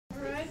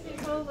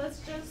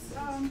let's just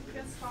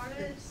get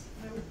started.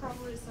 There will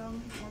probably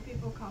some more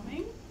people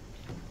coming.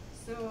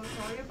 So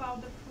sorry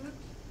about the food.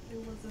 There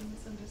was a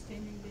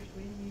misunderstanding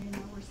between me and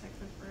our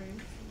secretary.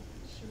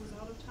 She was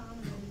out of town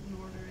and I didn't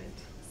order it.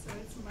 So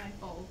it's my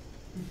fault.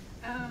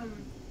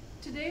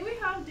 Today we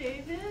have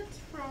David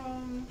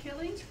from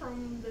Killings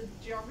from the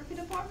Geography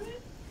Department.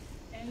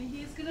 And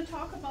he's going to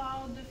talk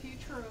about the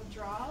future of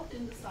drought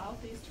in the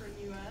southeastern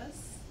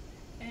U.S.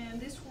 And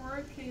this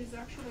work is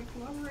actually a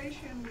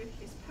collaboration with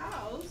his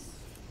pals,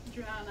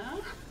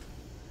 Joanna,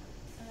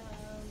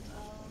 and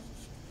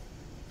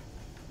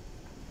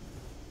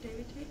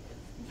David Tate.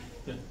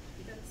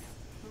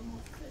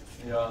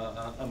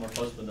 Yeah, I'm her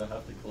husband, I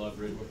have to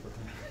collaborate with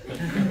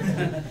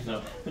her.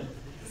 No.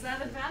 Is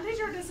that advantage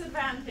or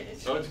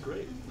disadvantage? Oh, it's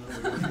great.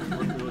 No,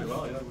 we work really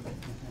well. Yeah, we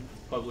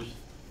published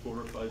 4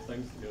 or 5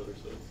 things together,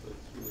 so it's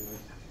really nice.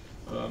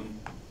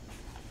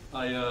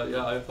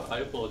 I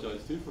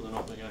apologize too for there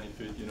not being any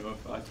food. You know,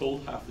 if I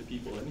told half the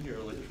people in here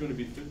like there's going to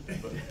be food,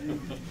 but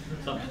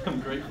so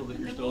I'm grateful that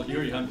you're still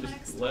here. You haven't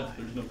just left.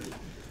 There's no food.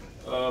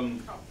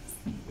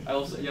 I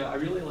also, I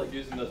really like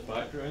using this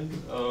background,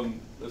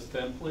 this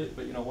template.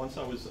 But you know, once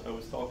I was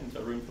talking to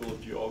a room full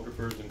of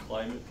geographers and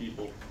climate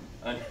people,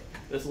 and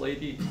this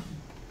lady,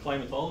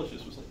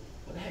 climatologist, was like,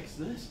 "What the heck's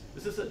this?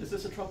 Is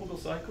this a tropical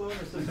cyclone?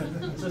 Is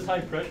this high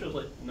pressure?" I was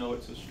like, "No,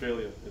 it's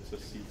Australia. It's a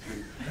C2."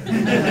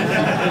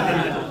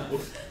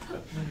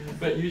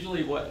 But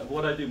usually,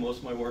 what I do most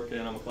of my work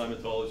in, I'm a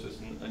climatologist,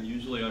 and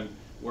usually I'm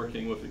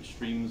working with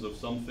extremes of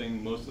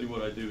something. Mostly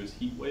what I do is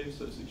heat waves,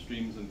 so it's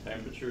extremes in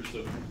temperature.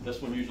 So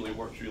this one usually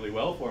works really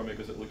well for me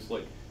because it looks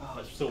like, oh,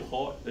 it's so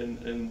hot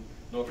in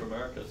North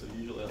America. So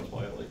usually that's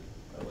why I like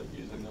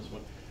using this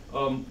one.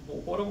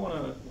 What I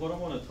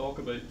want to talk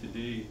about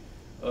today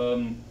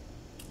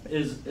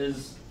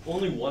is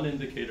only one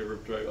indicator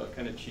of drought. I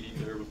kind of cheated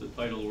there with the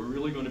title. We're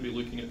really going to be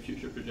looking at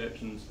future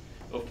projections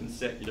of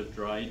consecutive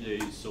dry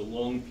days, so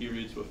long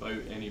periods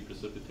without any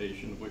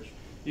precipitation, which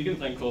you can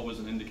think of as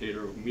an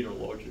indicator of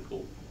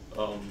meteorological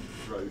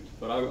drought.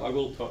 But I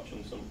will touch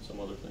on some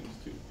other things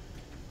too.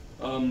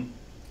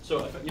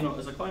 So if, you know,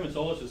 as a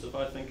climatologist, if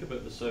I think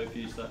about the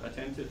southeast, I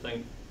tend to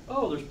think,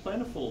 oh, there's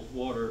plentiful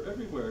water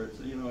everywhere.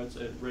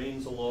 It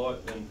rains a lot,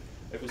 and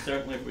if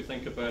we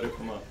think about it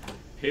from a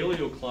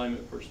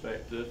paleoclimate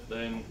perspective,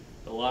 then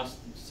the last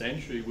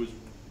century was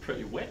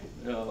pretty wet,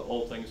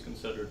 all things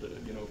considered.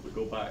 You know, if we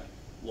go back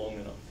long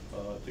enough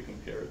to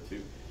compare it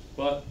to.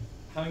 But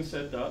having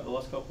said that, the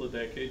last couple of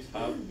decades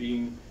have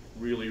been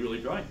really, really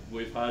dry.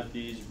 We've had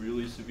these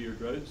really severe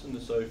droughts in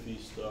the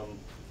southeast.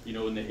 You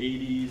know, in the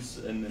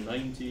 80s, in the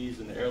 90s,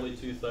 in the early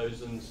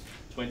 2000s,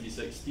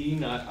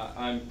 2016.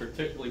 I'm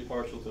particularly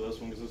partial to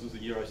this one because this is the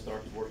year I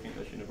started working at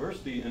this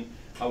university, and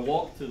I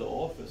walked to the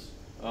office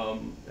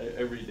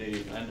every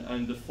day.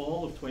 And the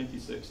fall of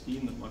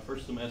 2016, my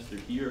first semester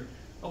here,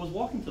 I was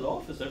walking to the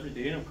office every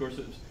day, and of course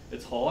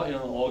it's hot, you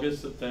know,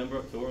 August, September,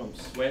 October. I'm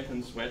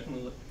sweating.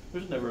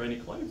 There's never any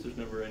clouds. There's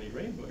never any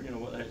rain. But you know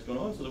what the heck's going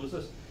on? So there was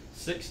this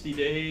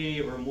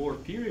 60-day or more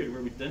period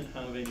where we didn't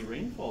have any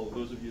rainfall.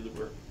 Those of you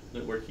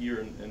that were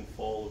here in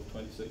fall of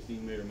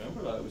 2016 may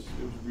remember that. It was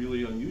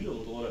really unusual.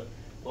 There was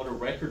a lot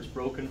of records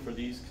broken for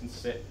these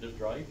consecutive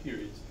dry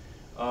periods.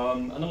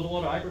 And there was a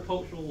lot of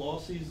agricultural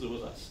losses. There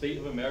was a state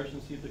of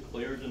emergency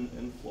declared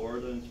in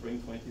Florida in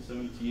spring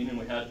 2017, and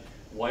we had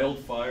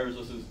wildfires.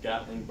 This is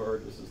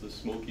Gatlinburg. This is the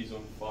Smokies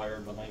on fire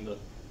behind a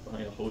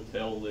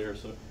hotel there.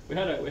 So we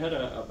had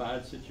a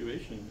bad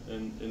situation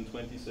in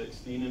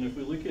 2016. And if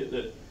we look at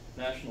the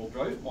National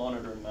Drought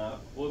Monitor map,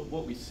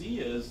 what we see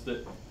is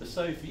that the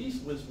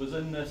southeast was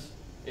in this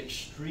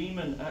extreme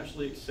and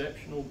actually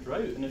exceptional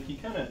drought. And if you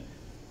kind of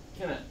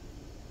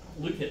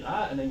look at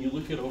that, and then you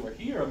look at over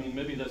here, I mean,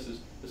 maybe this is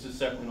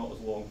certainly not as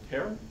long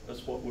term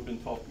as what we've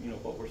been talking, you know,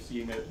 what we're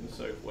seeing out in the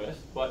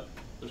southwest. But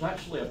there's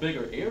actually a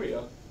bigger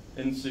area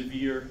in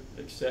severe,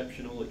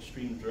 exceptional,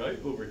 extreme drought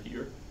over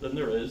here than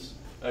there is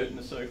out in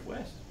the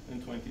southwest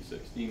in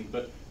 2016.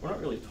 But we're not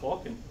really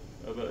talking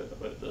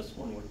about this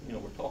one.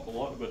 We're talking a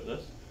lot about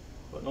this,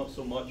 but not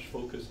so much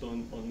focused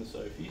on the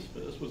southeast.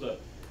 But this was a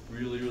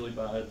really, really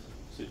bad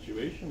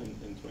situation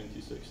in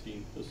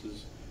 2016. This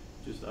is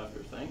just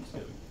after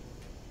Thanksgiving.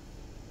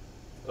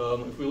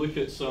 If we look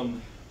at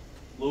some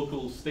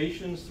local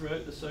stations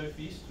throughout the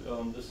southeast,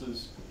 this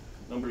is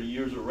number of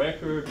years of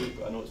record.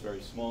 I know it's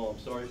very small, I'm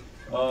sorry.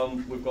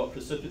 We've got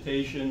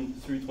precipitation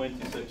through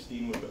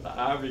 2016. We've got the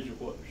average of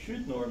what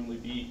should normally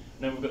be,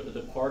 and then we've got the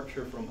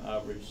departure from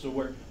average. So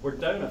we're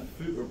down a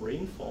foot of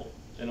rainfall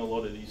in a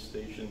lot of these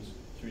stations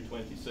through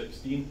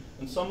 2016,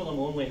 and some of them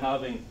only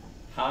having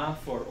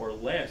half or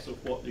less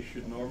of what they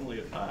should normally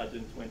have had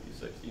in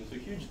 2016. So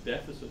huge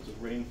deficits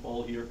of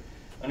rainfall here.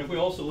 And if we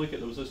also look at,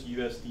 there was this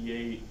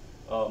USDA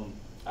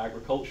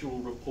agricultural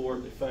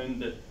report, they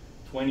found that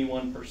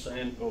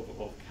 21%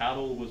 of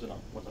cattle was in a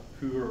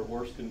poor or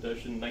worse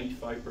condition.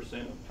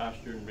 95% of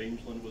pasture and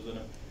rangeland was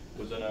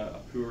in a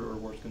poor or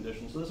worse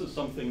condition. So this is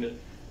something that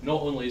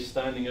not only is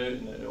standing out,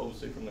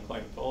 obviously from the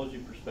climatology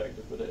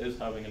perspective, but it is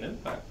having an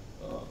impact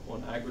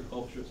on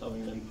agriculture. It's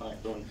having an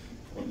impact on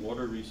water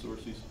water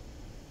resources.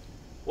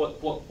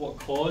 What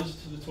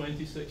caused the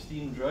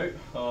 2016 drought?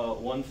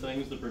 One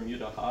thing is the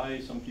Bermuda High.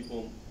 Some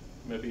people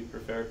maybe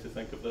prefer to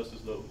think of this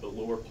as the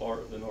lower part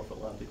of the North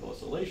Atlantic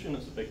Oscillation.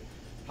 It's a big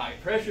high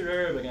pressure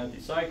area, big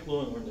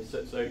anticyclone, normally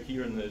sits out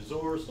here in the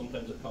Azores.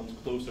 Sometimes it comes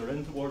closer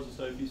in towards the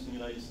southeastern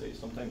United States,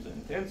 sometimes it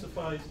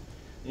intensifies.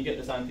 And you get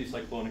this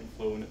anticyclonic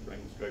flow and it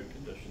brings drought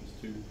conditions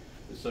to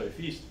the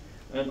southeast.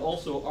 And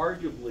also,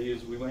 arguably,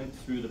 as we went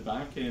through the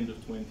back end of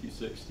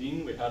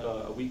 2016, we had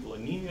a weak La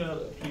Nina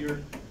that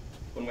appeared.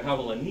 When we have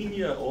a La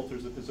Nina, it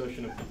alters the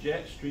position of the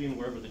jet stream.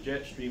 Wherever the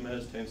jet stream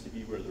is tends to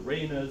be where the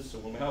rain is. So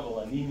when we have a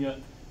La Nina,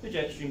 the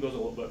jet stream goes a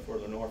little bit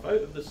further north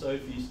out of the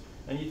southeast,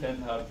 and you tend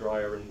to have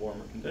drier and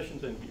warmer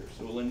conditions in here.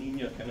 So La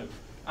Nina kind of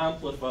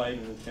amplified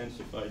and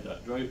intensified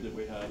that drought that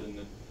we had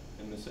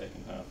in the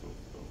second half of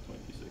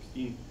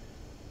 2016.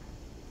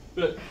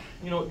 But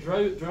you know,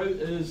 drought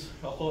is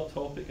a hot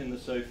topic in the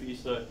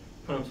southeast.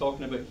 When I'm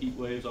talking about heat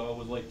waves, I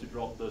always like to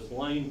drop this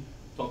line.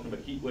 Talking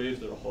about heat waves,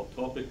 they're a hot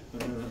topic.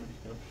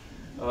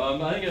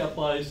 I think it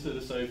applies to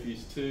the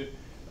southeast too.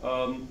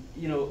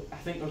 You know, I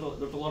think there's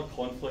a lot of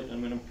conflict. I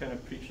mean, I'm kind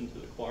of preaching to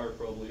the choir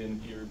probably in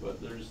here,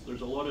 but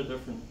there's a lot of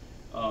different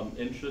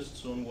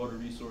interests on water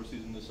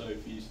resources in the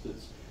southeast.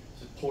 It's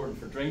important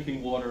for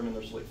drinking water. I mean,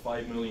 there's like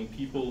 5 million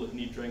people that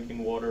need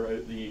drinking water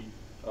out the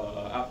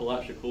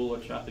Apalachicola,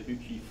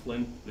 Chattahoochee,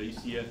 Flint, the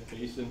ACF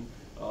basin.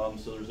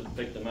 So there's a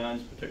big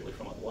demands, particularly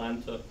from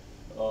Atlanta.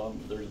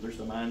 There's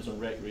demands on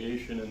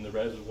recreation in the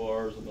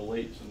reservoirs and the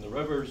lakes and the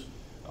rivers.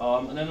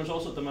 And then there's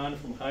also demand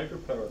from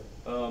hydropower.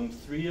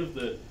 3 of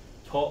the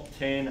top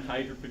 10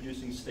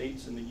 hydro-producing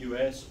states in the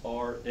US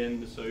are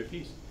in the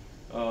southeast.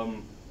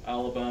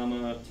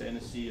 Alabama,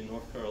 Tennessee, and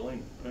North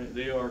Carolina. Right?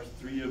 They are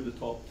 3 of the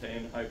top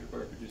 10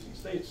 hydropower producing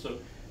states. So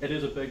it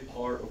is a big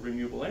part of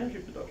renewable energy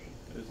production,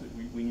 is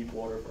that we need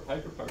water for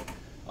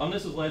hydropower.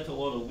 This has led to a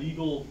lot of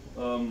legal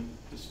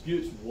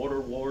disputes,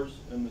 water wars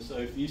in the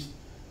southeast.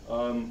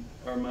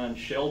 Our man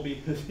Shelby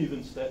has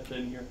even stepped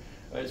in here.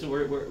 Right, so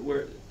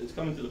it's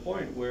coming to the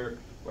point where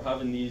we're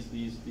having these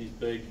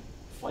big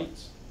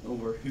fights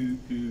over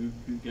who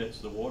gets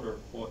the water,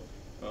 what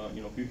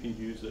you know, who can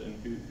use it, and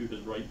who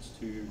has rights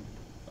to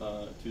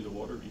the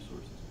water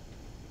resources.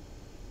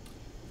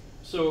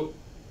 So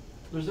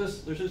there's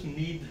this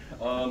need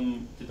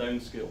to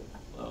downscale.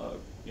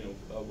 You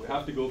know, we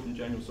have to go from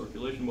general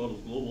circulation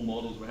models, global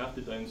models. We have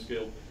to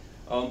downscale.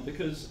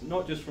 Because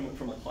not just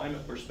from a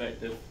climate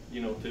perspective,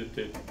 you know,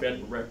 to better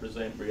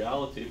represent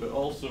reality, but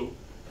also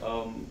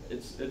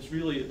it's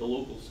really at the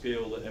local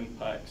scale that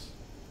impacts,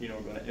 you know,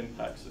 going to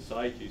impact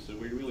society. So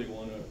we really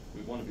want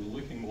to be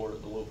looking more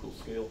at the local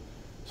scale.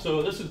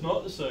 So this is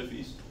not the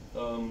southeast.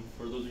 For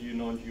those of you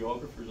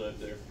non-geographers out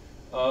there,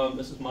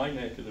 this is my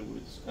neck of the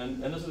woods,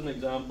 and this is an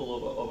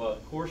example of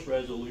a coarse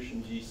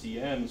resolution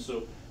GCM.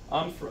 So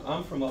I'm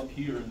from up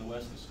here in the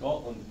west of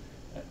Scotland.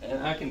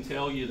 And I can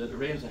tell you that it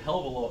rains a hell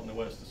of a lot in the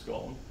west of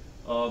Scotland,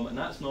 and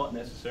that's not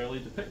necessarily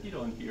depicted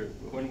on here.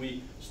 But when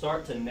we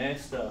start to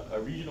nest a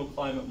regional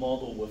climate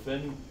model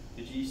within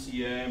the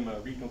GCM, a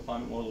regional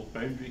climate model of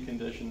boundary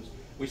conditions,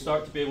 we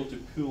start to be able to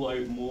pull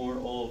out more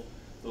of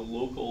the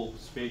local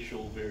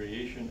spatial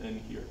variation in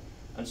here.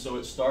 And so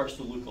it starts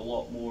to look a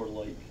lot more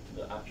like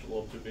the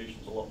actual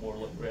observations, a lot more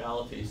like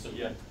reality. So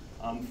yeah,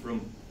 I'm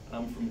from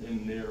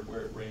in there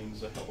where it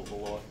rains a hell of a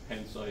lot,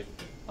 hence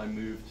I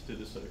moved to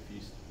the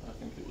southeast. I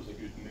think it was a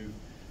good move.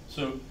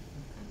 So,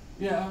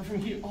 yeah, I'm from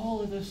here.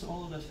 All of this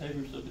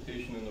heavy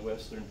precipitation in the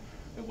western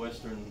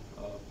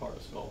part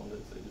of Scotland.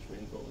 It just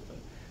rains all the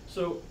time.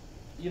 So,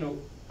 you know,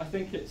 I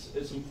think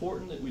it's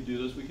important that we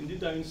do this. We can do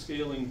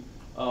downscaling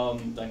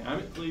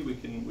dynamically. We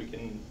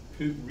can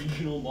put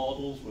regional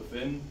models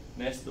within,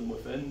 nest them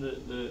within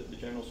the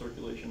general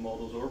circulation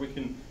models, or we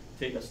can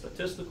take a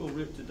statistical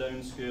route to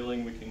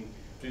downscaling. We can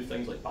do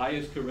things like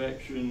bias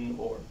correction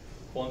or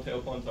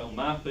quantile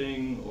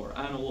mapping or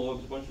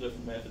analogs, a bunch of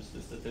different methods to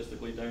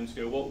statistically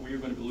downscale. What we're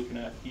going to be looking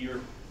at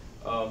here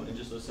in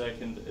just a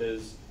second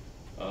is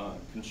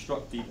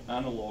constructed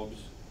analogs,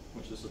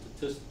 which is a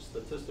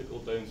statistical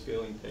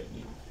downscaling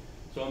technique.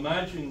 So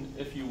imagine,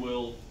 if you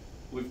will,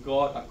 we've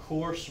got a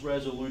coarse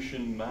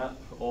resolution map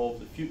of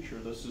the future.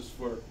 This is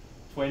for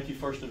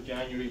 21st of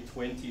January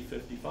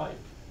 2055.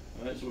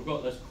 Right, so we've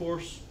got this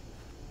coarse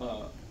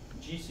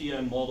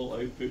GCM model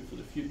output for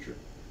the future.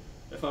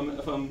 If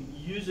I'm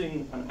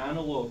using an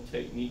analog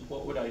technique,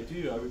 what would I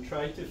do? I would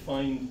try to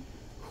find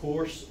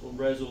coarse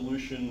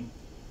resolution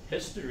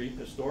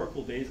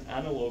historical days,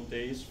 analog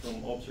days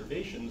from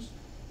observations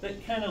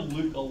that kind of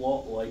look a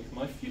lot like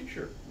my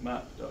future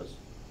map does.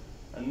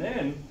 And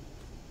then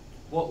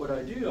what would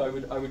I do?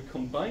 I would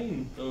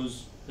combine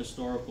those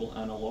historical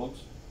analogs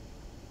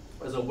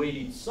as a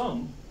weighted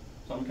sum.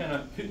 So I'm kind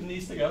of putting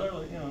these together,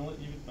 like, you know, like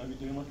you might be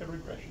doing like a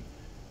regression.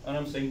 And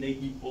I'm saying they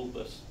equal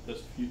this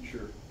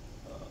future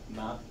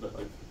map that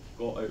I've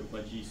got out of my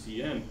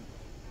GCM.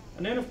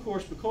 And then, of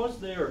course, because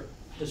they're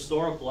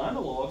historical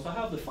analogs, I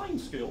have the fine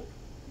scale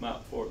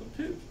map for them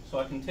too. So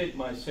I can take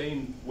my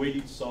same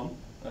weighted sum,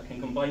 I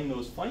can combine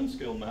those fine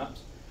scale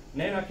maps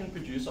And then I can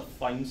produce a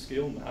fine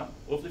scale map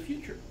of the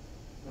future.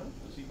 Right?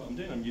 So see what I'm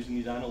doing? I'm using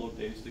these analog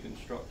days to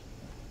construct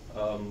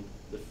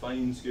the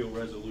fine scale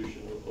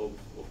resolution of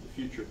the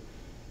future.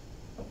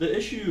 The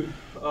issue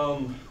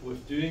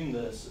with doing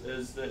this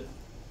is that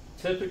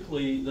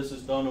typically this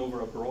is done over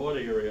a broad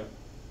area,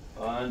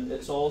 and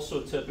it's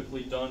also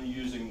typically done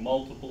using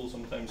multiple,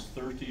 sometimes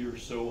 30 or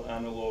so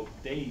analog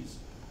days.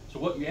 So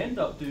what you end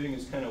up doing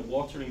is kind of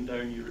watering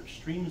down your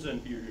extremes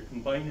in here. You're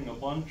combining a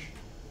bunch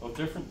of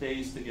different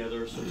days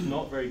together, so it's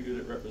not very good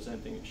at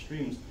representing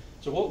extremes.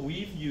 So what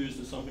we've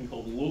used is something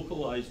called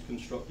localized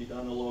constructed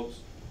analogs,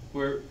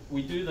 where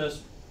we do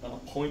this on a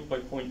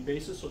point-by-point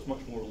basis, so it's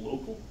much more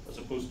local as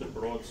opposed to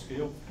broad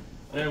scale.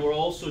 And then we're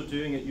also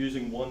doing it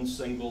using one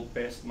single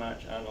best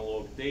match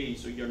analog day,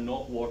 so you're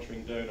not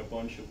watering down a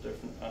bunch of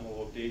different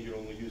analog days, you're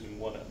only using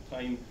one at a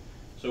time.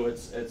 So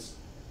it's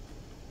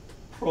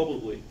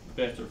probably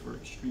better for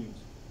extremes.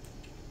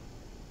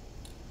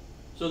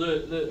 So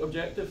the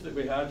objective that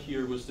we had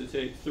here was to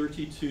take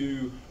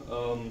 32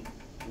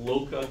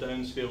 LOCA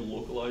downscaled,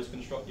 localized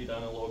constructed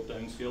analog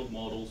downscaled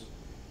models,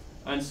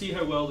 and see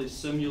how well they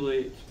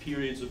simulate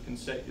periods of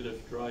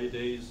consecutive dry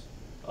days.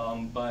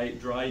 By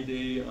dry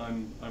day,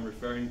 I'm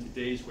referring to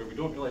days where we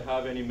don't really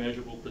have any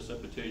measurable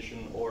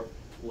precipitation or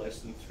less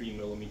than 3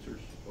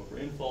 millimeters of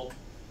rainfall,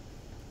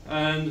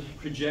 and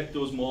project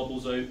those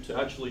models out to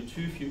actually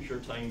 2 future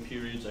time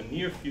periods, a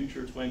near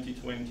future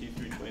 2020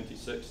 through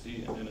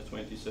 2060 and then a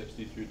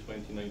 2060 through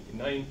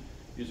 2099,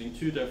 using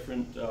 2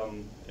 different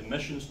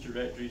emissions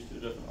trajectories, 2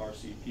 different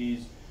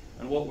RCPs.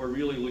 And what we're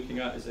really looking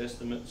at is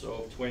estimates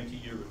of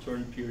 20-year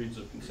return periods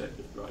of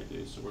consecutive dry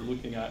days. So we're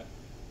looking at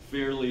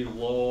fairly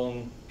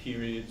long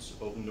periods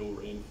of no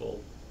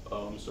rainfall.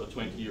 So a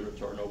 20-year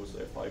return,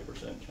 obviously a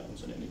 5%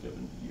 chance in any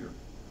given year.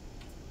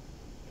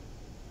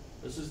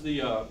 This is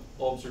the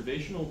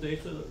observational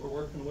data that we're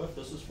working with.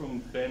 This is from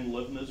Ben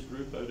Livna's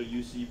group out of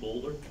UC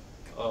Boulder.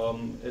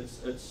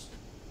 It's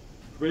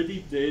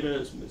gritty data,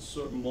 it's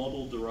sort of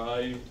model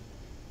derived,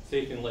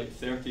 taken like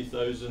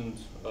 30,000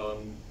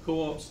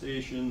 co-op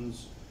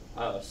stations,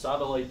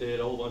 satellite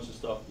data, a whole bunch of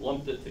stuff,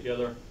 lumped it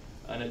together,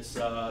 and it's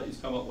he's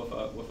come up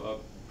with a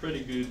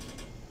pretty good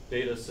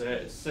data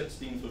set. It's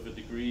 16th of a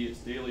degree. It's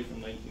daily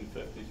from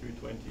 1950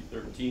 through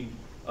 2013.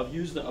 I've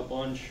used it a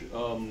bunch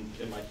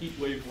in my heat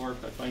wave work.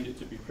 I find it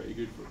to be pretty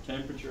good for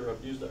temperature.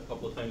 I've used it a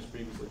couple of times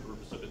previously for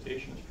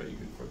precipitation. It's pretty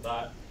good for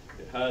that.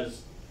 It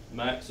has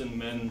max and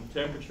min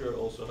temperature. It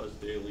also has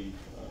daily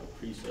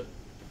preset,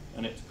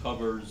 and it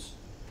covers,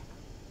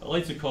 I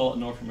like to call it a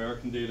North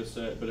American data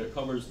set, but it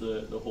covers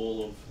the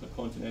whole of the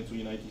continental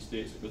United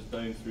States. It goes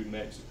down through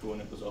Mexico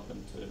and it goes up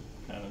into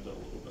Canada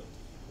a little bit.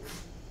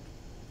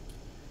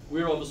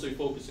 We're obviously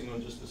focusing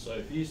on just the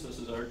Southeast. This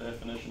is our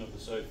definition of the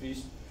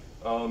Southeast.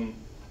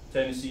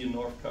 Tennessee and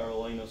North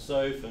Carolina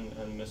south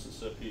and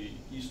Mississippi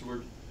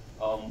eastward.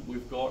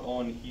 We've got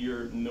on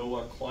here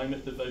NOAA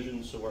climate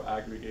divisions, so we're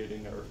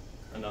aggregating our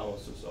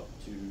analysis up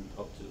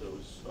to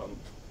those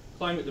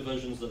climate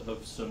divisions that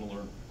have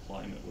similar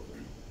climate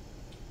within.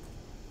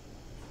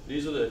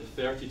 These are the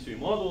 32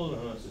 models.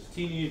 I know this is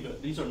teeny,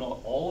 but these are not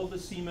all of the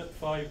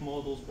CMIP-5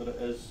 models, but it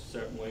is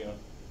certainly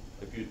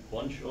a good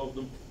bunch of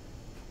them.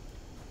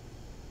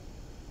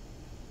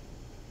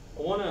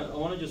 I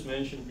wanna just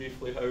mention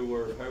briefly how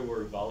we're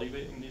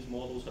evaluating these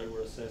models, how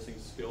we're assessing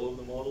skill of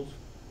the models.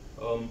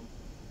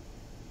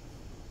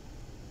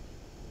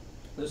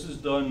 This is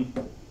done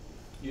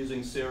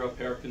using Sarah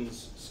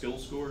Perkins' skill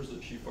scores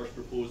that she first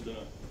proposed in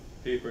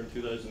a paper in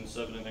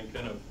 2007 and then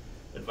kind of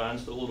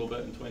advanced a little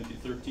bit in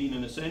 2013,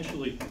 and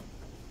essentially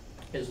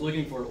is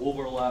looking for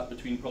overlap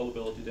between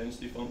probability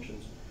density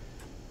functions.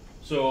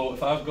 So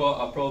if I've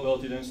got a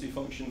probability density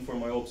function for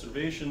my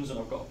observations and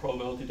I've got a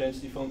probability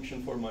density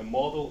function for my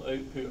model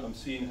output, I'm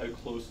seeing how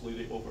closely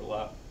they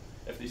overlap.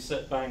 If they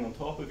sit bang on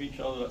top of each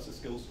other, that's a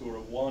skill score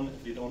of 1.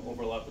 If they don't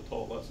overlap at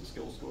all, that's a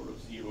skill score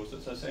of 0. So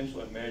it's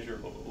essentially a measure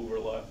of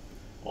overlap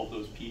of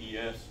those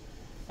PDFs.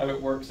 How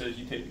it works is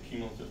you take the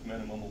cumulative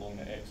minimum along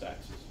the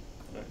x-axis.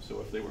 Right?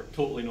 So if they were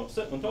totally not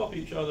sitting on top of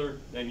each other,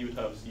 then you would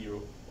have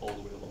 0 all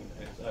the way along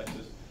the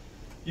x-axis.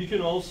 You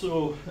can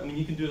also,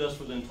 you can do this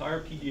for the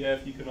entire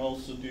PDF. You can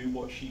also do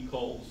what she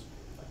calls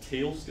a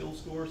tail skill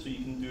score. So you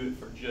can do it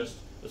for just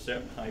a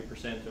certain high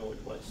percentile, like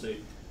let's say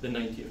the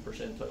 90th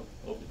percentile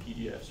of the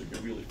PDF. So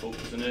you're really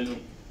focusing in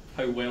on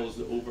how well is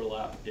the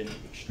overlap in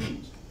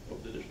extremes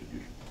of the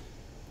distribution.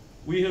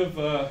 We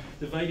have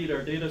divided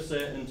our data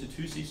set into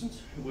 2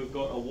 seasons. We've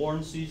got a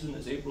warm season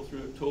that's April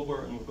through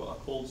October, and we've got a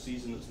cold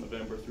season that's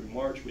November through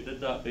March. We did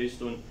that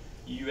based on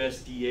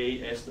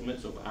USDA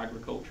estimates of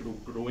agricultural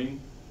growing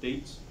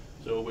dates.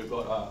 So we've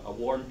got a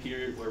warm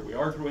period where we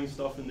are growing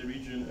stuff in the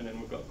region, and then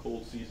we've got a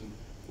cold season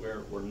where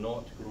we're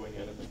not growing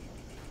anything.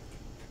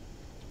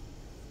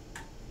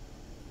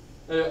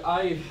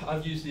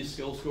 I've used these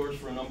skill scores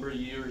for a number of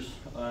years,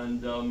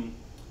 and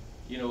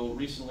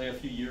recently, a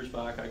few years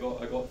back, I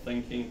got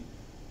thinking,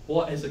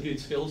 what is a good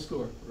skill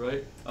score,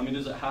 right?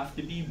 Does it have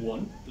to be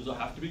 1? Does it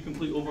have to be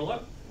complete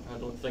overlap? I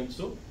don't think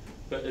so.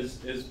 But is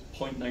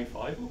 0.95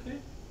 okay?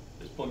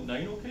 Is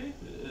 0.9 okay?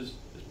 Is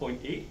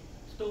 0.8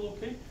 still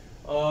okay.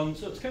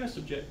 So it's kind of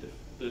subjective,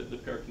 the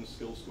Perkins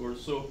skill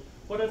scores. So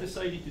what I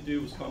decided to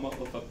do was come up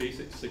with a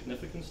basic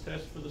significance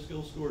test for the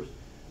skill scores.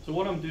 So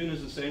what I'm doing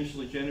is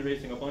essentially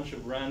generating a bunch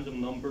of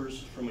random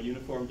numbers from a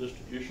uniform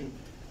distribution,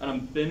 and I'm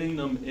binning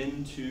them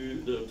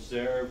into the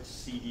observed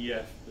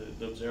CDF,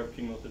 the observed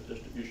cumulative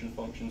distribution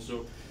function.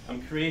 So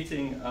I'm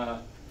creating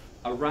a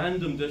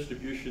random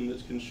distribution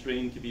that's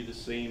constrained to be the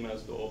same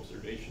as the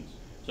observations.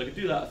 So I could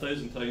do that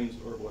 1,000 times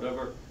or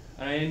whatever,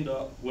 and I end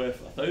up with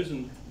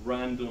 1,000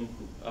 random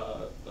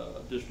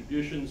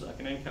distributions. I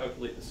can then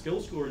calculate the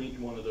skill score in each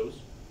one of those,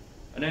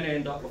 and then I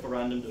end up with a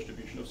random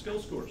distribution of skill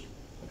scores.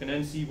 I can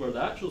then see where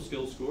the actual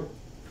skill score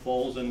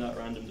falls in that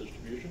random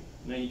distribution,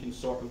 and then you can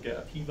sort of get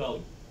a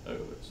p-value out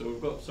of it. So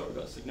we've got sort of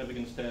got a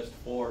significance test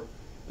for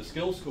the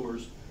skill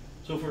scores.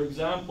 So for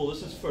example,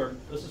 this is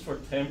for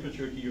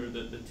temperature here,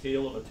 the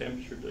tail of a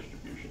temperature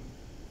distribution.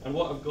 And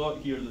what I've got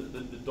here,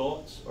 the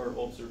dots are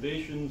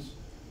observations,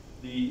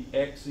 the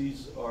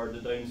x's are the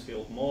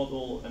downscaled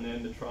model, and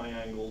then the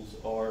triangles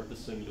are the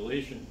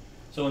simulation.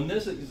 So in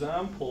this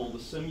example, the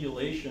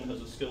simulation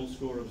has a skill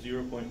score of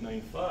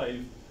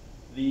 0.95.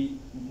 The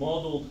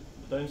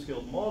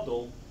downscaled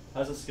model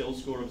has a skill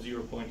score of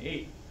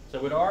 0.8. So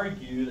I would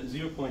argue that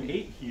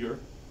 0.8 here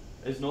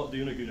is not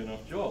doing a good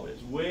enough job.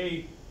 It's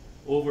way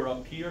over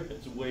up here,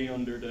 it's way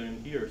under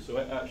down here. So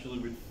it actually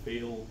would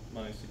fail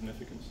my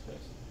significance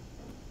test.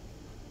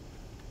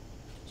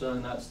 So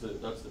then that's the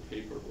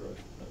paper where I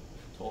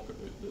talk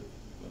about the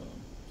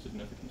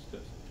significance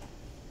test.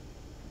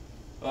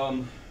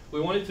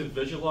 We wanted to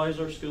visualize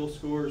our skill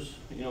scores,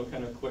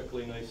 kind of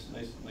quickly, nice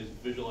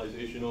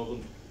visualization of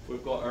them.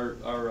 We've got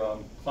our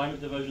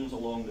climate divisions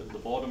along the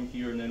bottom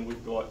here, and then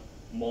we've got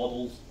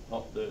models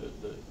up the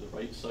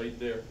right side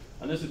there.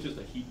 And this is just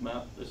a heat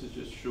map. This is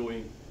just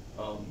showing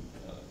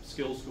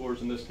skill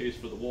scores, in this case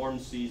for the warm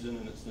season,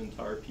 and it's the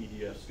entire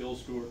PDF skill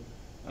score.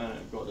 And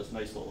I've got this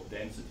nice little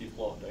density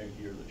plot down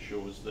here that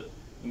shows that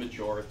the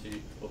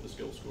majority of the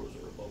skill scores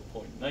are above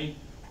 0.9.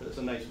 But it's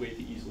a nice way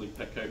to easily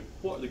pick out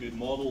what are the good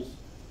models,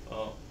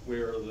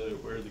 where are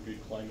the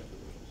good climate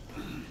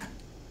divisions.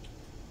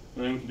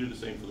 And then we can do the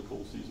same for the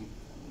cold season.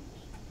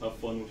 Have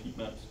fun with heat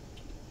maps.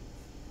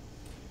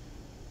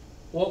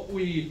 What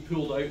we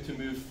pulled out to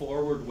move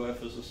forward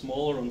with is a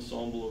smaller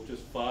ensemble of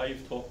just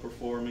 5 top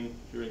performing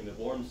during the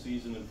warm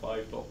season and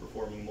 5 top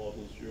performing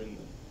models during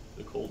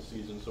the cold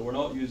season. So we're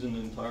not using the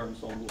entire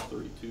ensemble of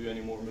 32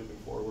 anymore moving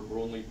forward. We're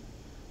only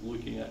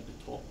looking at the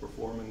top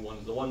performing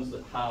ones, the ones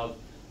that have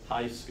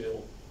high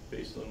skill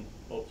based on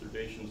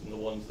observations, and the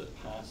ones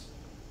that pass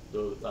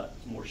that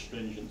more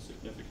stringent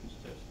significance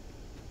test.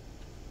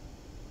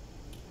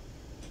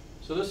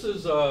 So this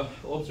is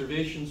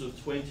observations of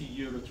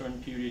 20-year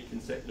return period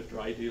consecutive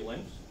dry day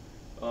lengths.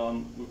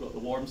 We've got the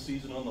warm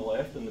season on the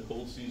left and the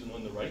cold season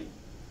on the right.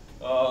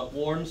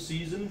 Warm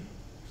season,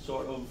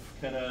 sort of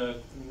kind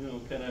of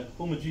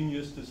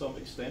homogeneous to some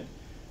extent,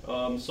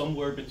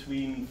 somewhere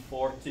between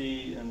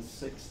 40 and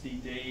 60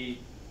 day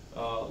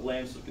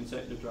lengths of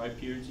consecutive dry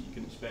periods that you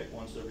can expect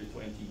once every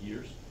 20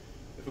 years.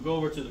 If we go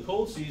over to the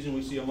cold season,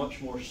 we see a much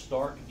more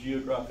stark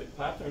geographic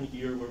pattern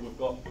here, where we've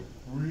got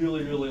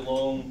really, really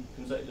long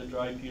consecutive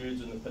dry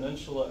periods in the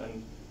peninsula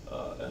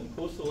and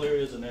coastal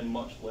areas, and then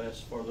much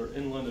less further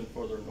inland and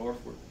further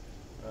northward.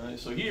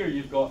 So here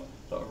you've got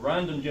sort of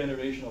random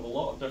generation of a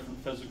lot of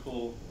different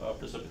physical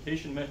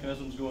precipitation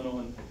mechanisms going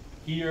on.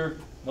 Here,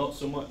 not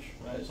so much.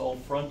 Right? It's all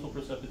frontal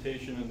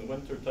precipitation. In the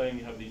winter time,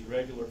 you have these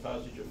regular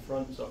passage of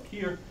fronts. Up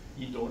here,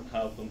 you don't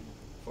have them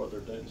further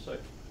down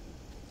south.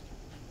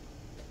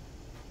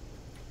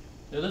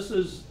 Now this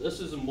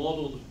is a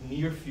modeled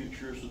near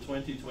future, so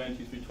 2020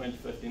 through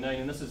 2059,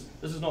 and this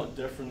is not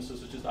difference,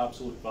 this is just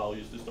absolute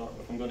values to start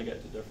with. I'm going to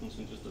get to difference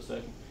in just a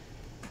second.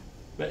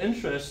 But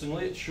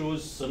interestingly, it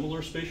shows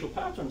similar spatial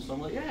patterns. So I'm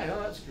like, yeah,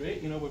 that's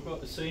great. We've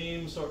got the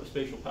same sort of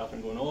spatial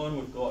pattern going on.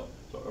 We've got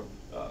sort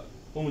of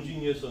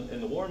homogeneous in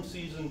the warm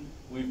season.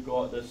 We've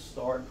got this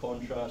stark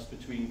contrast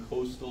between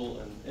coastal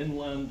and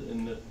inland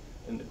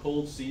in the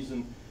cold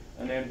season.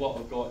 And then what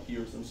I've got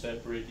here is them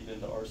separated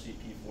into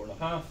RCP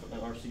 4.5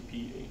 and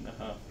RCP 8.5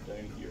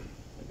 down here.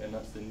 Again,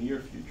 that's the near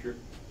future.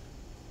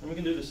 And we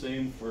can do the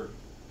same for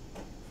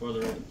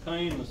further in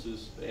time. This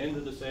is the end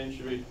of the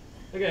century.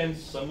 Again,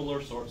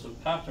 similar sorts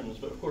of patterns.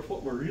 But of course,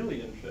 what we're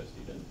really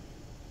interested in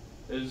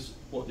is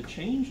what the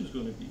change is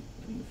going to be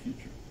in the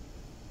future.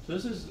 So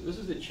this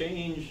is the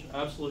change,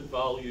 absolute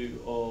value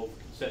of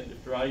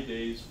consecutive dry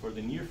days for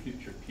the near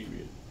future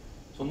period.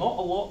 So not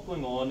a lot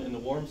going on in the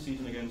warm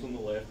season, again, is on the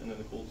left, and then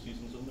the cold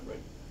season's on the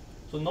right.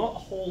 So not a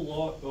whole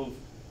lot of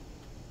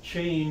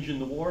change in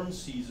the warm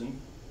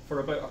season. For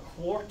about a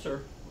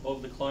quarter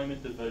of the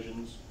climate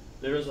divisions,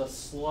 there is a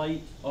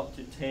slight up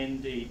to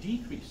 10-day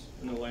decrease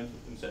in the length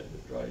of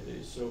consecutive dry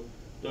days. So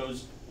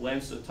those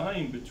lengths of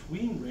time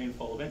between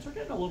rainfall events are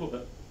getting a little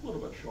bit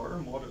shorter,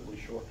 moderately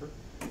shorter.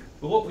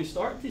 But what we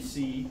start to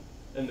see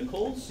in the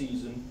cold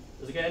season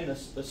is, again,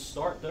 this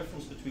stark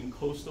difference between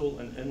coastal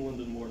and inland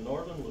and more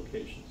northern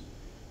locations.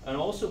 And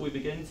also we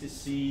begin to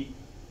see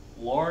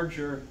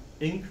larger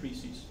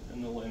increases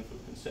in the length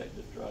of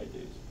consecutive dry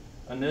days.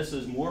 And this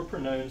is more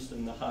pronounced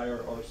in the higher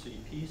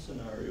RCP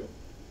scenario.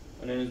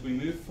 And then as we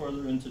move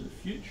further into the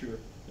future,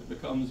 it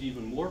becomes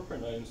even more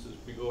pronounced as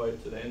we go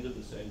out to the end of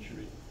the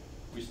century.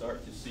 We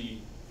start to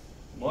see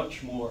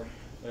much more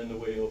in the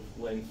way of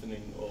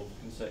lengthening of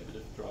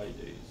consecutive dry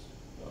days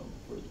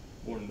for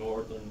more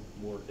northern,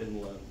 more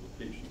inland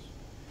locations.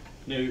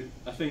 Now,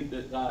 I think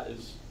that that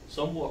is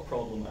somewhat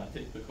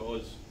problematic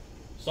because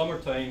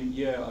summertime,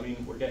 yeah, I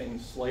mean, we're getting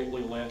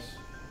slightly less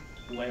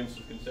lengths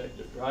of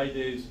consecutive dry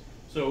days.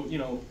 So, you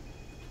know,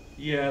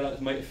 yeah,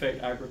 that might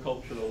affect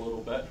agriculture a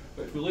little bit.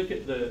 But if we look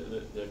at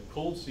the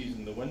cold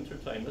season, the winter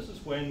time, this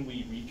is when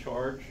we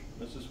recharge.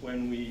 This is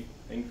when we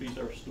increase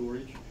our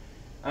storage.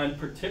 And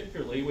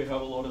particularly, we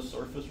have a lot of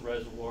surface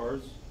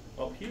reservoirs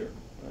up here.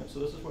 Right? So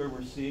this is where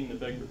we're seeing the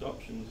big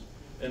reductions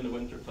in the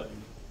winter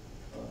time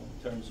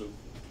in terms of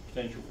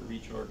potential for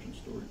recharge and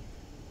storage.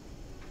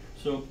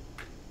 So,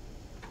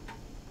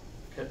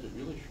 kept it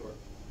really short.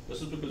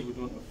 This is because we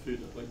don't have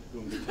food. I'd like to go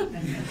and get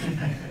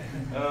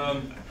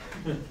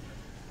food.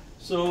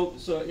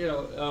 So you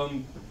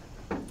know,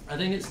 I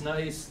think it's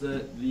nice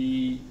that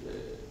the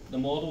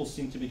models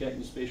seem to be getting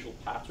the spatial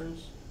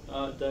patterns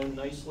down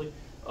nicely.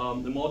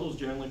 The models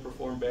generally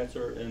perform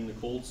better in the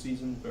cold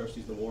season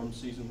versus the warm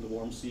season. The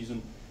warm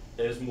season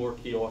is more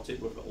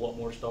chaotic. We've got a lot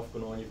more stuff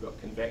going on. You've got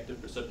convective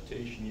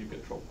precipitation. You've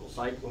got tropical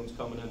cyclones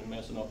coming in and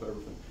messing up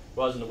everything.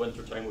 Whereas in the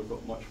winter time, we've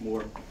got much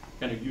more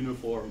kind of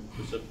uniform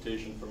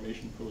precipitation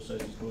formation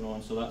processes going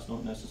on. So that's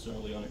not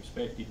necessarily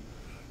unexpected.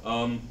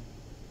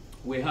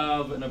 We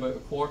have in about a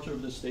quarter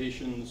of the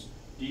stations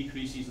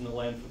decreases in the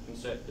length of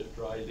consecutive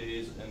dry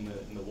days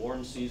in the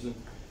warm season,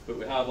 but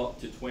we have up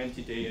to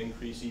 20-day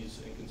increases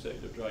in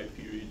consecutive dry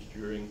periods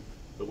during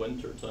the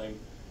winter time,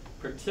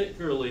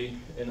 particularly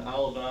in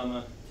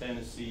Alabama,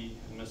 Tennessee,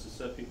 and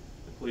Mississippi,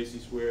 the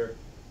places where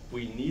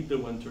we need the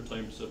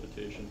wintertime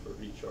precipitation for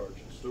recharge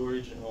and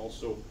storage, and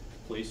also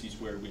places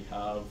where we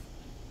have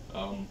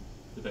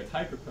the big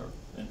hydropower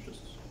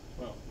interests as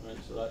well, right?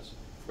 So that's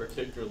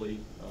particularly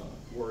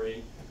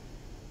worrying.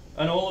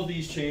 And all of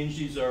these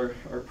changes are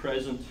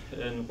present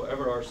in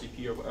whatever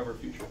RCP or whatever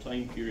future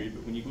time period,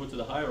 but when you go to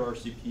the higher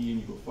RCP and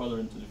you go further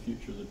into the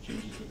future, the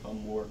changes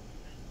become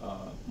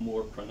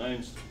more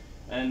pronounced.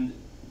 And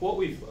what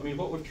we've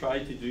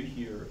tried to do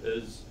here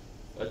is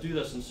do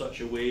this in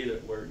such a way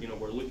that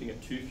we're looking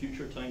at two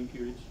future time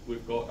periods.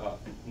 We've got a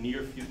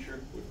near future,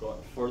 we've got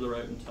a further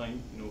out in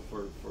time,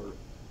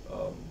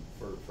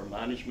 for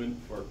management,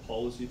 for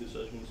policy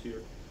decisions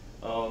here.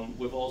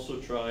 We've also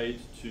tried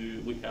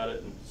to look at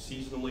it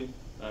seasonally,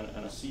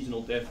 and a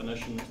seasonal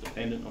definition is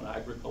dependent on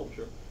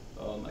agriculture,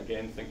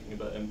 again thinking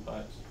about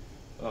impacts.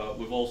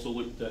 We've also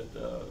looked at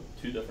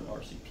two different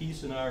RCP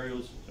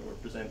scenarios, so we're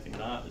presenting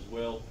that as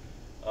well.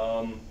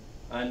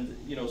 And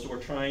so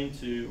we're trying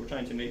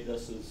to make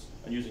this as,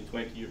 and using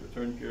 20-year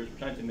return periods, we're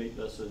trying to make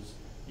this as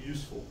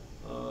useful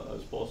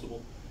as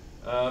possible.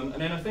 And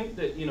then I think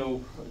that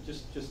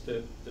just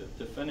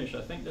to finish,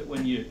 I think that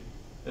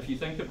if you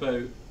think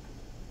about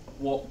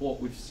what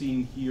we've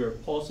seen here,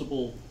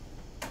 possible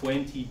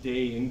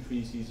 20-day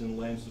increases in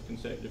lengths of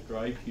consecutive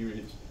dry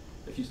periods,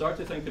 if you start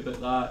to think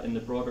about that in the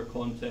broader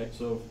context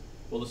of,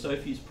 well, the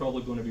Southeast is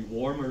probably going to be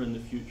warmer in the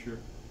future,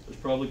 there's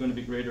probably going to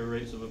be greater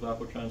rates of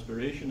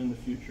evapotranspiration in the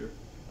future,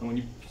 and when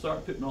you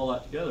start putting all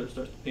that together, it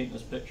starts to paint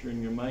this picture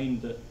in your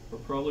mind that we're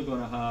probably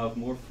going to have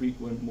more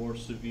frequent, more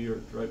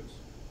severe droughts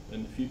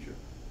in the future.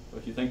 So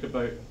if you think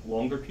about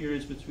longer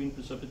periods between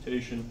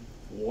precipitation,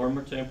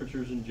 warmer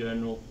temperatures in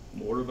general,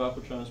 more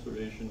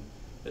evapotranspiration,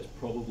 it's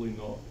probably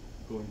not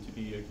going to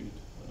be a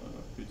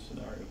good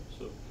scenario.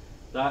 So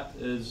that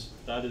is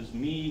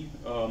me.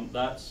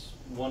 That's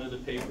one of the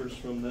papers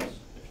from this,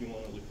 if you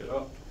want to look it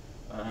up.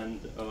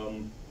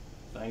 And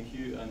thank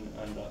you,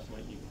 and that's my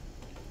email.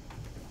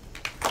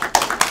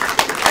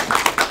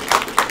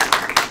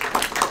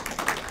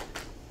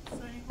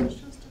 So any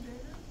questions to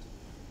David?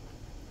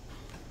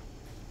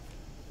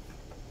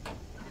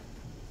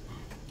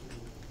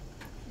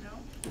 No?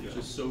 Which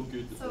is so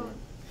good. So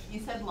you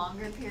said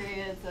longer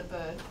periods of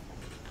both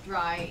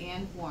dry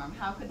and warm.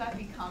 How could that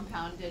be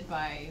compounded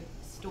by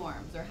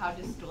storms, or how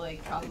does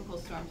tropical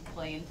storms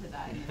play into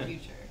that in the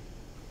future?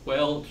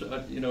 Well,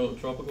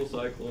 tropical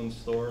cyclone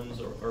storms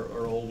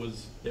are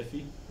always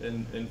iffy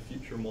in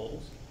future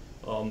models.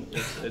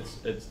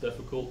 It's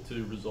difficult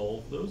to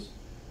resolve those,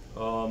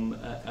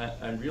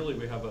 and really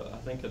we have I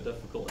think a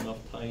difficult enough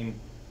time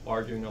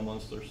arguing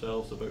amongst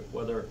ourselves about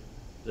whether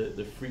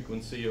the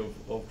frequency of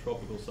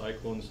tropical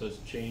cyclones has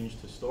changed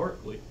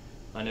historically,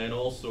 and then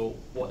also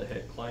what the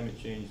heck climate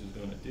change is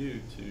going to do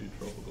to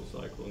tropical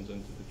cyclones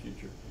into the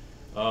future.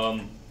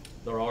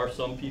 There are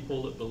some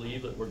people that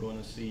believe that we're going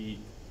to see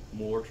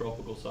more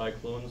tropical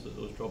cyclones, that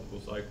those tropical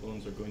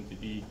cyclones are going to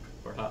be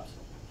perhaps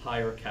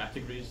higher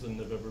categories than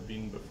they've ever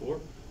been before,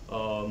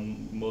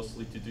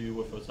 mostly to do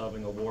with us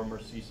having a warmer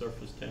sea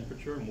surface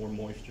temperature, more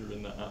moisture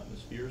in the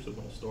atmosphere, so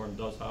when a storm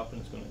does happen,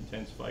 it's going to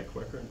intensify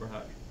quicker and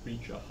perhaps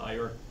reach a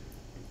higher,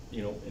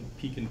 in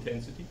peak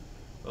intensity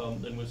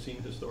than we've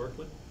seen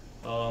historically.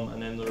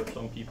 and then there are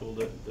some people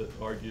that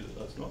argue that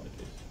that's not the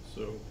case.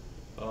 So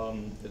I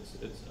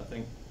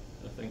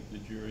think the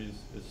jury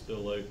is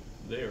still out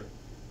there.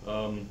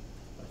 I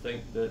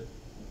think that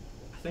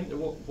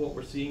what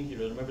we're seeing here,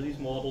 remember these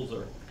models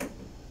are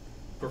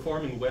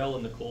performing well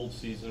in the cold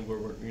season where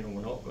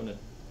we're not going to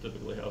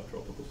typically have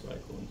tropical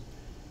cyclones.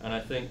 And I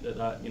think that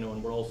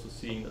and we're also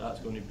seeing that that's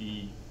going to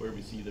be where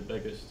we see the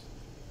biggest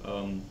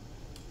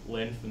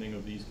lengthening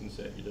of these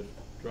consecutive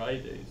dry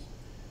days.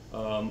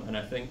 And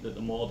I think that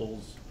the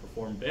models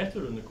perform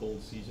better in the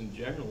cold season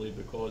generally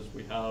because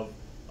we have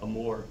a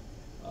more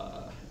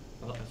a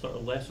sort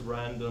of less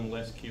random,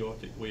 less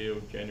chaotic way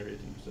of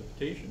generating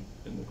precipitation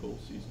in the cold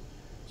season.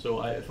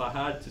 So if I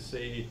had to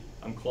say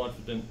I'm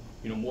confident,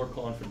 more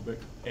confident about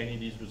any of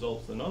these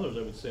results than others,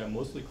 I would say I'm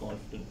mostly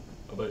confident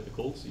about the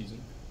cold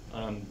season.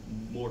 And I'm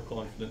more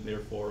confident,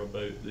 therefore,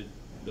 about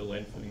the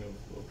lengthening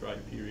of dry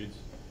periods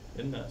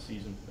in that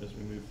season as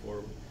we move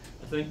forward.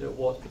 I think that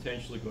what's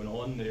potentially going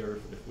on there,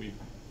 if we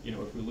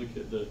look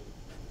at the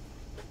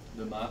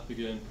map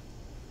again,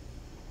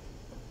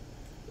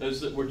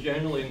 is that we're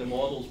generally in the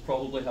models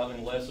probably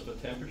having less of a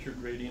temperature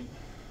gradient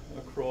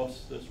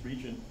across this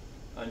region,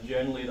 and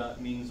generally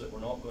that means that we're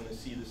not going to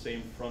see the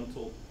same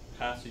frontal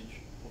passage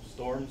of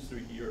storms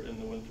through here in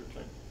the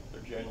wintertime.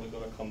 They're generally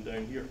going to come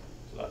down here,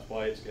 so that's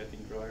why it's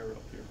getting drier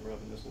up here. We're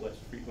having this less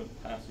frequent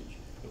passage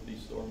of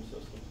these storm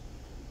systems,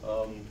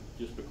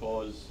 just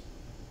because,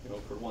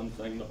 for one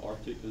thing, the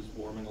Arctic is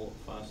warming a lot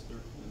faster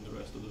than the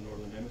rest of the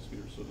northern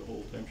hemisphere, so the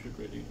whole temperature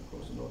gradient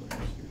across the northern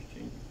hemisphere is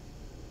changing.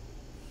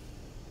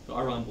 So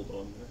I rambled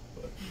on there,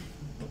 but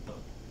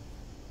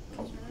that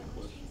answers your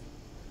question.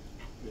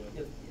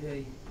 Yeah.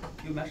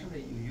 You mentioned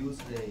that you use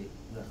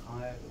the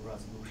high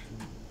resolution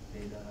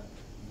data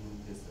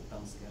in this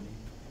downscaling.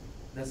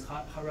 That's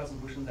high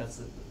resolution.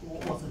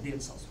 What's the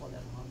data source for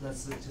that?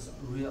 That's just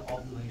real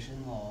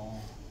observation, or?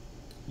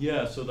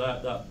 Yeah. So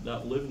that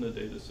LIVNA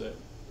data set,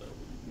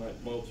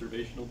 my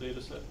observational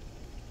data set.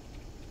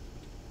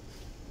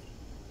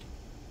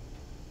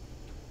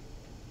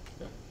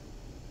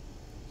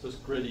 This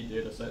gritty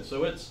data set.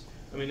 So it's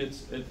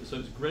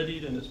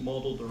grittied and it's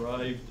model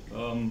derived.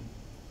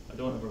 I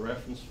don't have a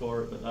reference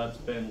for it, but that's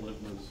Ben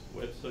Livna's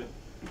website.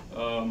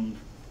 And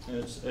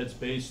it's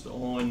based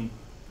on,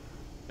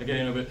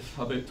 again,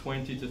 about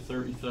 20 to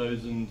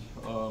 30,000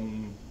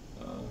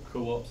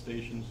 co-op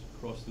stations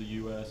across the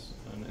U.S.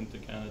 and into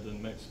Canada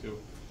and Mexico,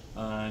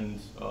 and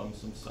I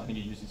think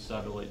he uses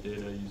satellite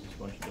data, he uses a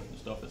bunch of different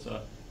stuff. It's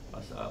a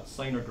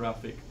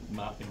sinographic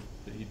mapping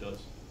that he does.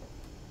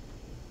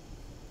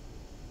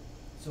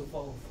 So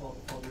for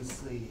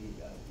this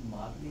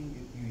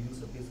modeling, you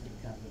use a basically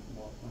kind of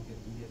more like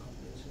a media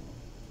compilation,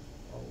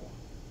 or what?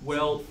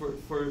 Well,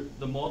 for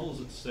the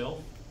models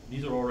itself,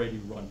 these are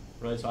already run,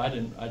 right? So I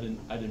didn't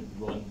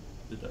run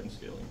the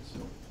downscaling. So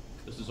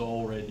this has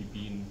already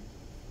been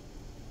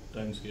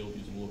downscaled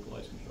using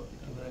localized constructed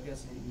data. But I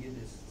guess you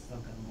need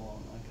some kind of more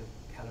like a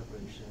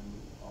calibration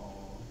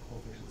or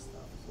coefficient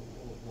stuff. So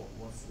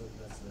what's the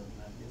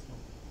mathematical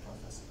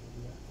process to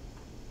do that?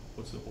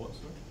 What's the what,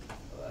 sorry?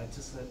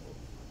 Just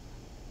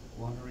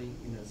wondering,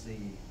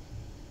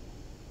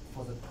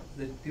 for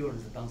during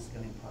the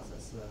downscaling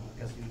process, I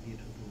guess you need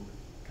to do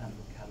kind of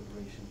a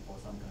calibration for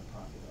some kind of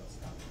parameter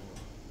stuff.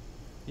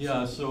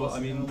 Yeah, so I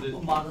mean, the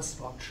model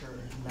structure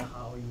and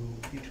how you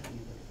determine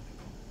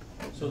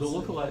it. So the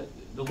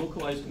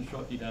localized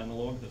constructed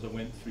analog, as I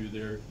went through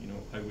there,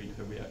 how we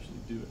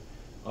actually do it.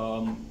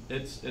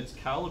 It's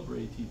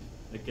calibrated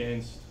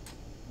against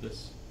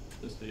this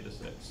data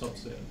set,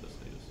 subset of this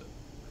data set,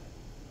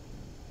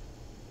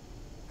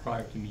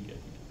 prior to me getting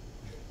it.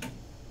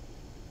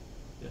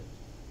 Yeah.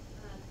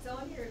 So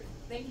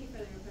thank you for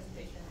your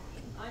presentation.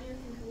 On your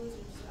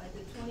conclusions,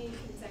 the 20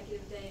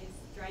 consecutive days,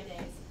 dry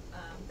days,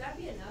 would that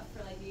be enough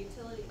for like the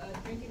utility,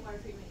 drinking water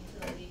treatment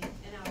utility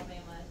in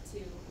Alabama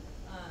to,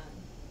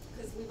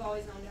 because we've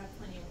always known to have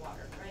plenty of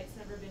water, right? It's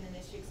never been an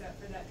issue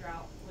except for that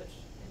drought, which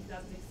in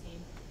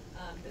 2016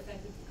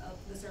 affected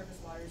the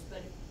surface waters.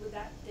 But would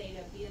that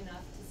data be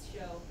enough to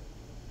show,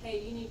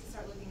 hey, you need to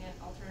start looking at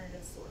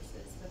alternative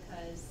sources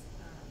because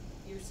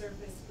your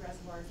surface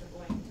reservoirs are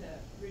going to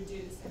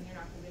reduce and you're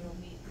not going to be able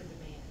to meet the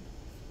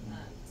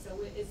demand. So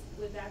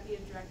would that be a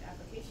direct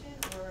application,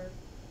 or?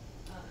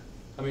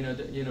 I mean, I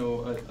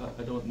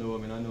don't know. I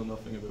mean, I know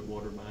nothing about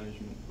water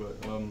management, but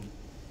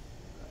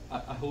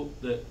I hope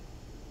that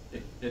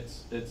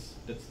it's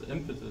the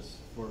impetus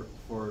for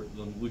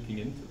them looking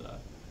into that.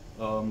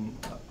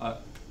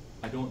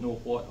 I don't know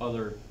what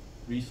other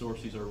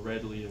resources are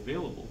readily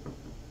available.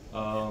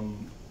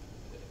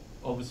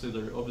 Obviously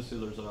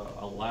there's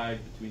a lag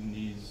between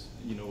these,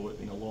 in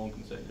a long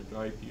consecutive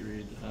dry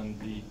period and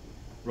the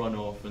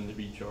runoff and the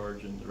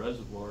recharge in the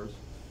reservoirs.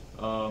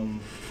 So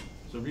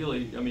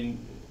really, I mean,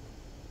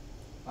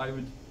 I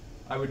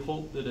would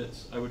hope that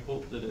it's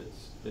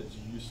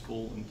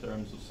useful in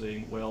terms of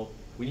saying, well,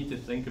 we need to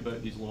think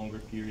about these longer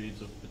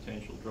periods of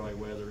potential dry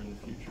weather in the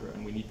future,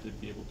 and we need to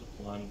be able to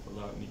plan for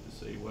that. We need to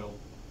say, well,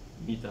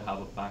 we need to have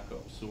a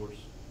backup source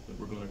that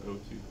we're going to go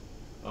to,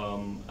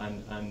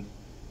 and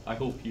I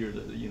hope here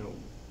that, you know,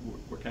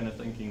 we're kind of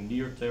thinking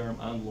near term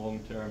and long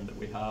term, that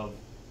we have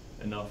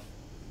enough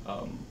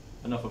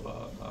enough of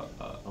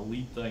a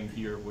lead time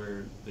here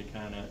where they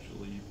can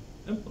actually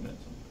implement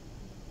something.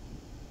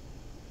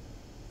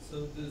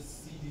 So the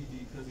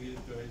CDD,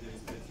 consecutive dry days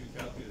that you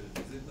calculated,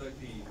 is it like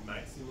the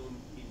maximum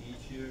in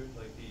each year,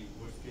 like the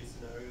worst case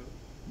scenario?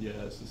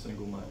 Yeah, it's the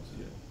single max,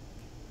 yeah.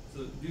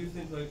 So do you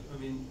think, like, I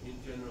mean, in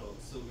general,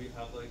 so we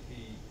have like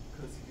the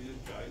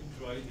consecutive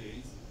dry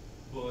days,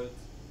 but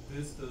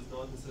this does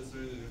not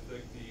necessarily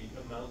reflect the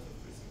amount of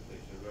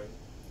precipitation, right?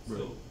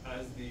 So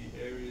as the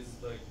air is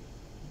like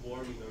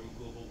warming, I mean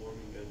global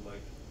warming, and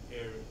like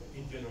air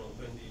in general,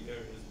 when the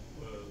air is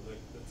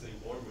like, let's say,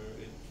 warmer,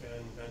 it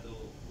can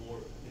handle more,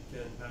 it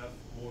can have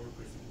more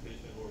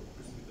precipitation or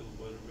precipitable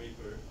water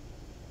vapor.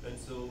 And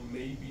so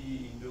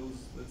maybe in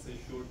those, let's say,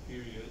 short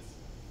periods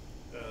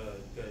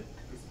that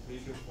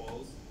precipitation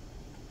falls,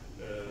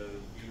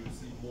 we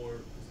receive more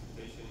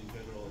precipitation in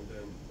general, and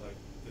then like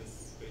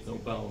this basically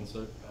They'll balance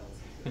out.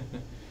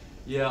 balances.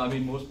 Yeah, I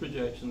mean, most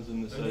projections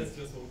in the And south. that's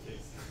just one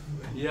case.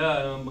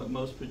 Yeah,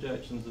 most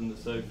projections in the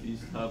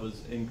southeast have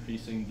us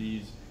increasing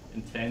these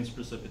intense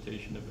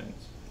precipitation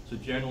events. So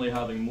generally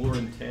having more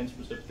intense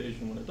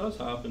precipitation when it does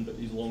happen, but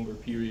these longer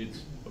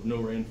periods of no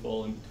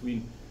rainfall in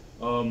between.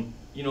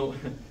 You know,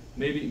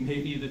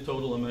 maybe the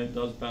total amount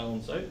does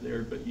balance out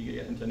there, but you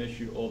get into an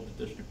issue of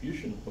the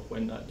distribution of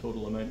when that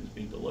total amount is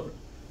being delivered.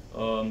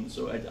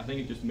 So I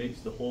think it just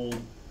makes the whole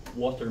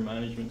water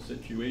management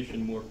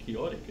situation more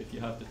chaotic if you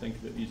have to think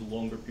about these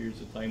longer periods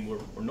of time where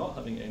we're not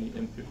having any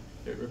input.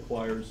 It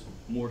requires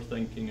more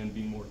thinking and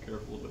being more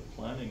careful about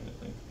planning, I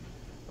think.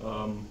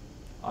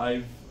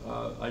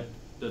 I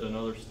did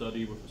another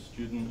study with a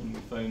student, and we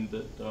found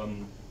that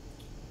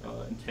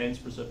intense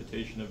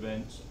precipitation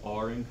events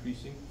are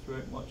increasing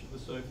throughout much of the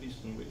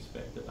southeast, and we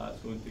expect that that's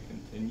going to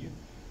continue.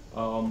 A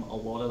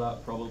lot of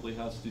that probably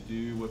has to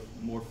do with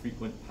more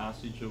frequent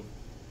passage of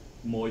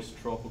moist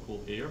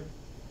tropical air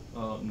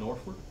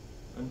northward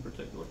in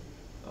particular.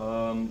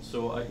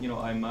 So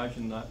I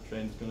imagine that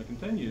trend is going to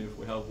continue if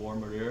we have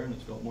warmer air and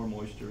it's got more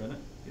moisture in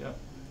it. Yeah.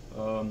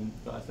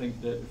 But I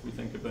think that if we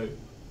think about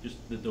just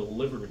the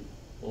delivery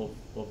of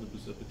the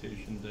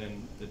precipitation,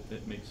 then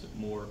it makes it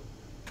more,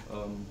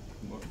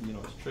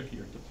 it's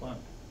trickier to plan.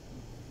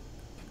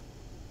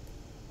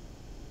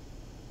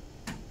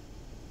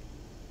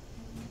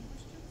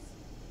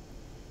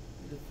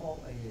 For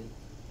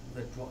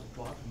the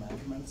drought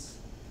measurements,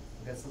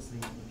 I guess the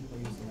people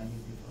use many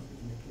different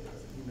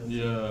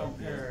indicators.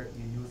 Compare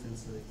you use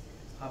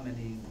how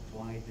many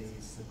dry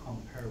days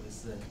compare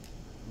with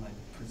like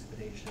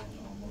precipitation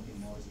or maybe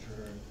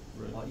moisture,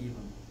 or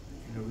even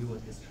river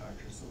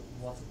discharges. So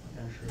what's the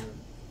potential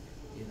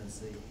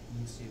say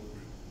issue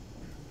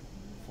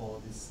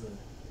for this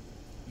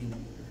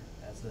indicator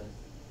as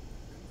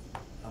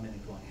how many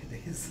dry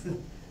days?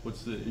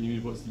 What's the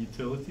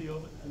utility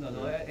of it?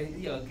 No,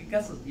 I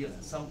guess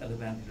some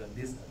advantage or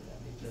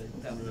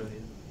disadvantage.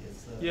 Definitely.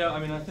 Yeah, I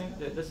mean, I think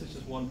that this is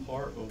just one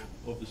part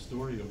of the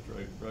story of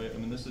drought, right? I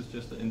mean, this is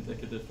just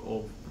indicative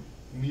of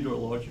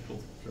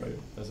meteorological drought,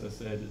 as I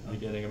said at the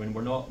beginning. I mean,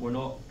 we're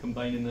not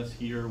combining this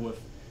here with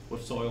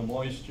soil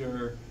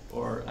moisture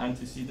or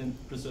antecedent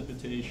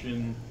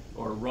precipitation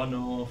or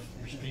runoff,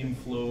 or stream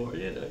flow, or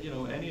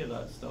any of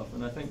that stuff.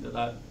 And I think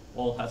that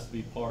all has to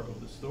be part of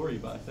the story.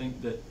 But I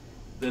think that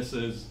this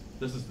is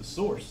the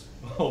source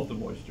of the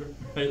moisture,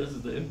 right? This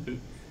is the input.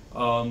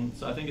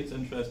 So I think it's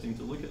interesting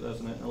to look at this,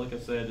 and like I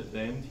said at the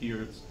end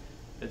here,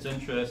 it's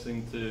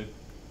interesting to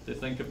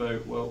think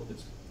about, well,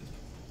 it's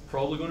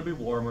probably going to be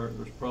warmer,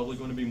 there's probably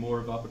going to be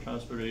more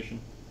evapotranspiration,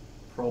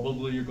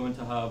 probably you're going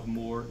to have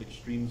more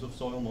extremes of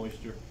soil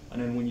moisture,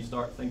 and then when you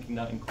start thinking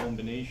that in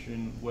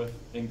combination with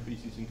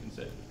increases in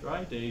consecutive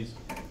dry days,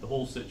 the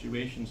whole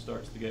situation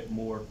starts to get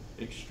more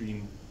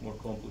extreme, more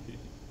complicated.